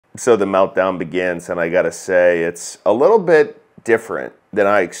So the meltdown begins, and I gotta say, it's a little bit different than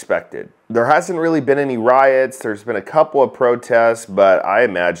I expected. There hasn't really been any riots. There's been a couple of protests, but I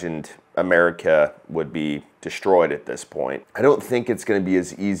imagined America would be destroyed at this point. I don't think it's going to be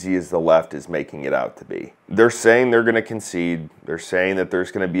as easy as the left is making it out to be. They're saying they're going to concede. They're saying that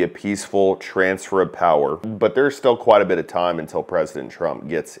there's going to be a peaceful transfer of power, but there's still quite a bit of time until President Trump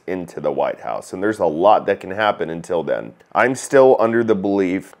gets into the White House, and there's a lot that can happen until then. I'm still under the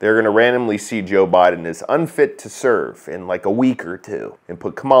belief they're going to randomly see Joe Biden as unfit to serve in like a week or two and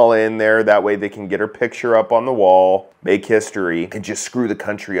put Kamala in there. That way they can get her picture up on the wall, make history, and just screw the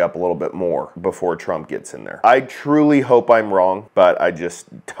country up a little bit more before Trump gets in there. I truly hope I'm wrong, but I just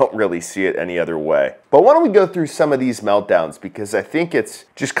don't really see it any other way. But why don't we go through some of these meltdowns, because I think it's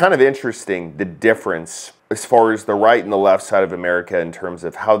just kind of interesting, the difference as far as the right and the left side of America in terms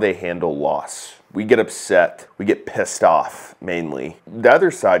of how they handle loss. We get upset, we get pissed off, mainly. The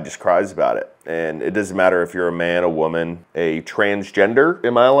other side just cries about it. And it doesn't matter if you're a man, a woman, a transgender.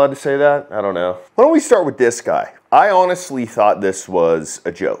 Am I allowed to say that? I don't know. Why don't we start with this guy? I honestly thought this was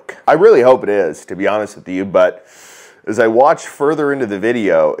a joke. I really hope it is, to be honest with you, but as I watch further into the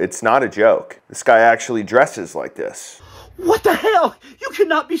video, it's not a joke. This guy actually dresses like this. What the hell? You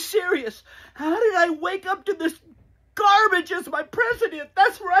cannot be serious. How did I wake up to this garbage as my president?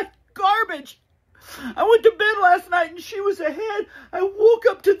 That's right, garbage. I went to bed last night and she was ahead. I woke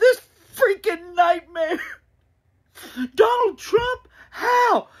up to this freaking nightmare. Donald Trump?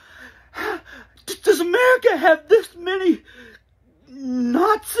 How? Does America have this many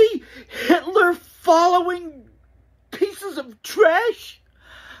Nazi, Hitler following pieces of trash?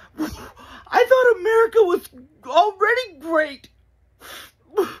 I thought America was already great.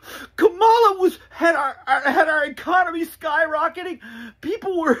 Kamala had our economy skyrocketing.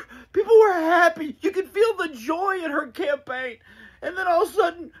 People were happy. You could feel the joy in her campaign. And then all of a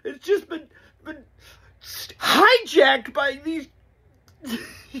sudden, it's just been hijacked by these.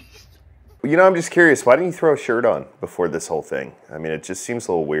 You know, I'm just curious, why didn't you throw a shirt on before this whole thing? I mean, it just seems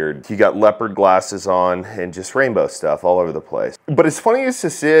a little weird. You got leopard glasses on and just rainbow stuff all over the place. But as funny as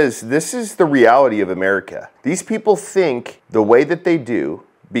this is the reality of America. These people think the way that they do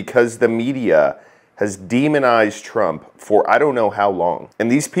because the media has demonized Trump for I don't know how long. And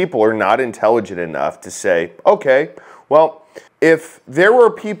these people are not intelligent enough to say, okay, well, if there were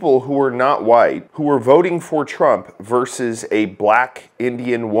people who were not white who were voting for Trump versus a black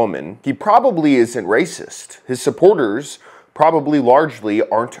Indian woman, he probably isn't racist. His supporters probably largely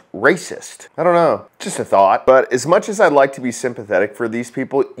aren't racist. I don't know, just a thought. But as much as I'd like to be sympathetic for these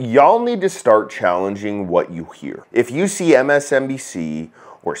people, y'all need to start challenging what you hear. If you see MSNBC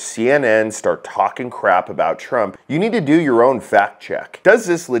or CNN start talking crap about Trump, you need to do your own fact check. Does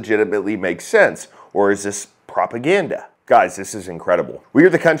this legitimately make sense, or is this propaganda? Guys, this is incredible. We are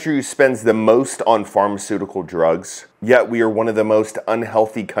the country who spends the most on pharmaceutical drugs, yet we are one of the most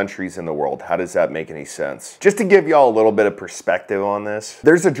unhealthy countries in the world. How does that make any sense? Just to give y'all a little bit of perspective on this,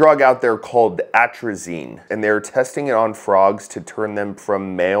 there's a drug out there called atrazine, and they're testing it on frogs to turn them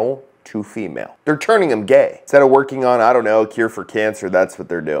from male to female. They're turning them gay. Instead of working on, I don't know, a cure for cancer, that's what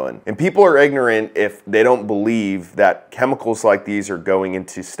they're doing. And people are ignorant if they don't believe that chemicals like these are going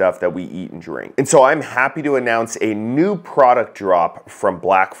into stuff that we eat and drink. And so I'm happy to announce a new product drop from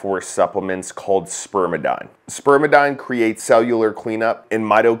Black Forest Supplements called Spermidine. Spermidine creates cellular cleanup and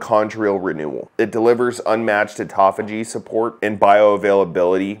mitochondrial renewal. It delivers unmatched autophagy support and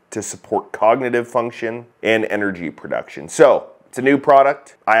bioavailability to support cognitive function and energy production. So, it's a new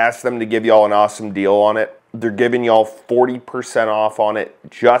product. I asked them to give y'all an awesome deal on it. They're giving y'all 40% off on it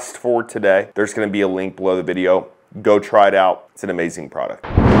just for today. There's gonna be a link below the video. Go try it out. It's an amazing product.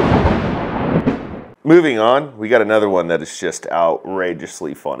 Moving on, we got another one that is just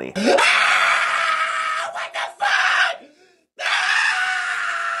outrageously funny.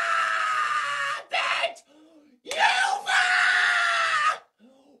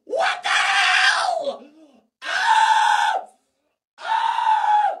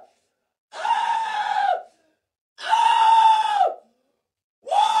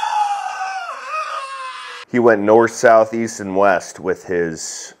 He went north, south, east, and west with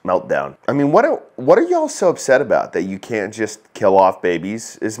his meltdown. I mean, what are y'all so upset about? That you can't just kill off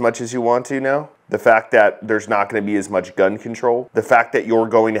babies as much as you want to now? The fact that there's not going to be as much gun control? The fact that you're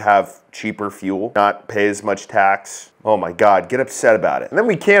going to have cheaper fuel, not pay as much tax? Oh my God, get upset about it. And then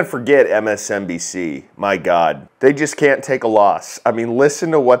we can't forget MSNBC. My God, they just can't take a loss. I mean,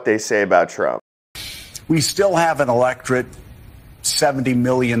 listen to what they say about Trump. We still have an electorate 70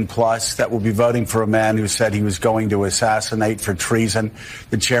 million plus that will be voting for a man who said he was going to assassinate for treason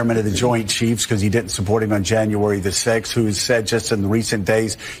the chairman of the Joint Chiefs because he didn't support him on January the 6th, who has said just in recent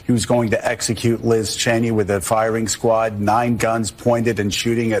days he was going to execute Liz Cheney with a firing squad, 9 guns pointed and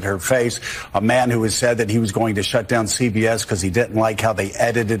shooting at her face. A man who has said that he was going to shut down CBS because he didn't like how they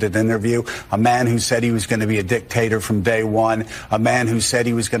edited an interview. A man who said he was going to be a dictator from day one. A man who said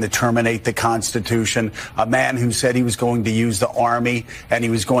he was going to terminate the Constitution. A man who said he was going to use the Army and he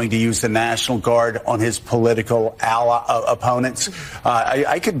was going to use the National Guard on his political opponents.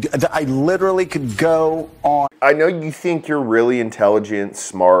 I literally could go on. I know you think you're really intelligent,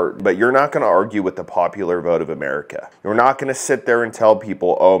 smart, but you're not going to argue with the popular vote of America. You're not going to sit there and tell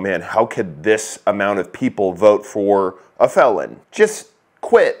people, oh man, how could this amount of people vote for a felon? Just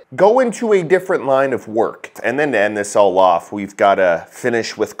quit. Go into a different line of work. And then to end this all off, we've got to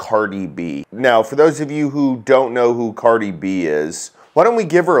finish with Cardi B. Now, for those of you who don't know who Cardi B is, why don't we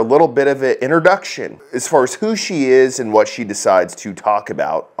give her a little bit of an introduction as far as who she is and what she decides to talk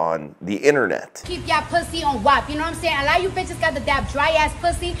about on the internet. Keep y'all pussy on WAP, you know what I'm saying? A lot of you bitches got the that dry ass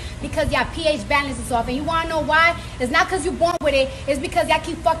pussy because y'all pH balance is off. And you wanna know why? It's not because you're born with it, it's because y'all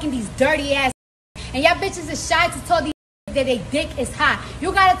keep fucking these dirty ass. And y'all bitches is shy to tell these that they dick is hot.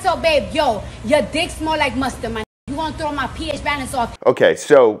 You gotta tell babe, yo, your dick smell like mustard, man. You gonna throw my pH balance off. Okay,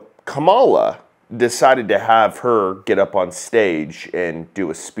 so Kamala decided to have her get up on stage and do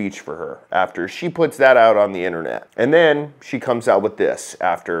a speech for her after she puts that out on the internet. And then she comes out with this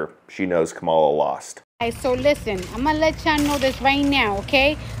after she knows Kamala lost. Alright, so listen, I'm gonna let y'all know this right now,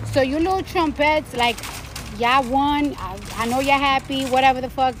 okay? So you little trumpets, like, y'all won. I know y'all happy, whatever the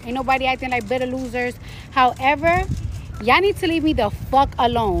fuck. Ain't nobody acting like bitter losers. However, y'all need to leave me the fuck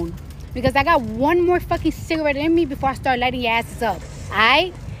alone. Because I got one more fucking cigarette in me before I start lighting your asses up.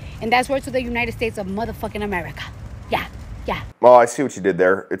 Alright? And that's word to the United States of motherfucking America. Yeah, yeah. Well, I see what you did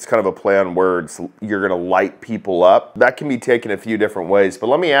there. It's kind of a play on words. You're gonna light people up. That can be taken a few different ways. But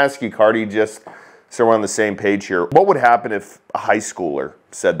let me ask you, Cardi, just so we're on the same page here. What would happen if a high schooler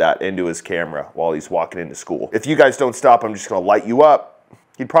said that into his camera while he's walking into school? If you guys don't stop, I'm just gonna light you up.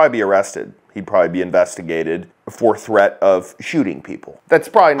 He'd probably be arrested. He'd probably be investigated for threat of shooting people. That's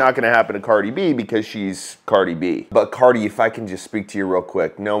probably not going to happen to Cardi B because she's Cardi B. But Cardi, if I can just speak to you real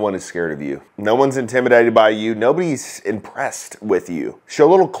quick, no one is scared of you. No one's intimidated by you. Nobody's impressed with you. Show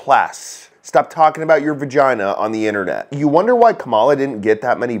a little class. Stop talking about your vagina on the internet. You wonder why Kamala didn't get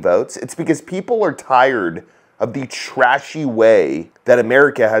that many votes? It's because people are tired of the trashy way that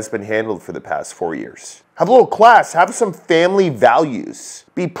America has been handled for the past 4 years. Have a little class, have some family values.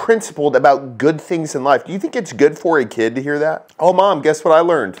 Be principled about good things in life. Do you think it's good for a kid to hear that? Oh mom, guess what I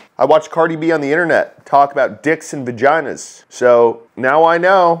learned? I watched Cardi B on the internet talk about dicks and vaginas. So now I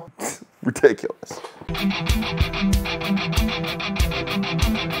know. Ridiculous.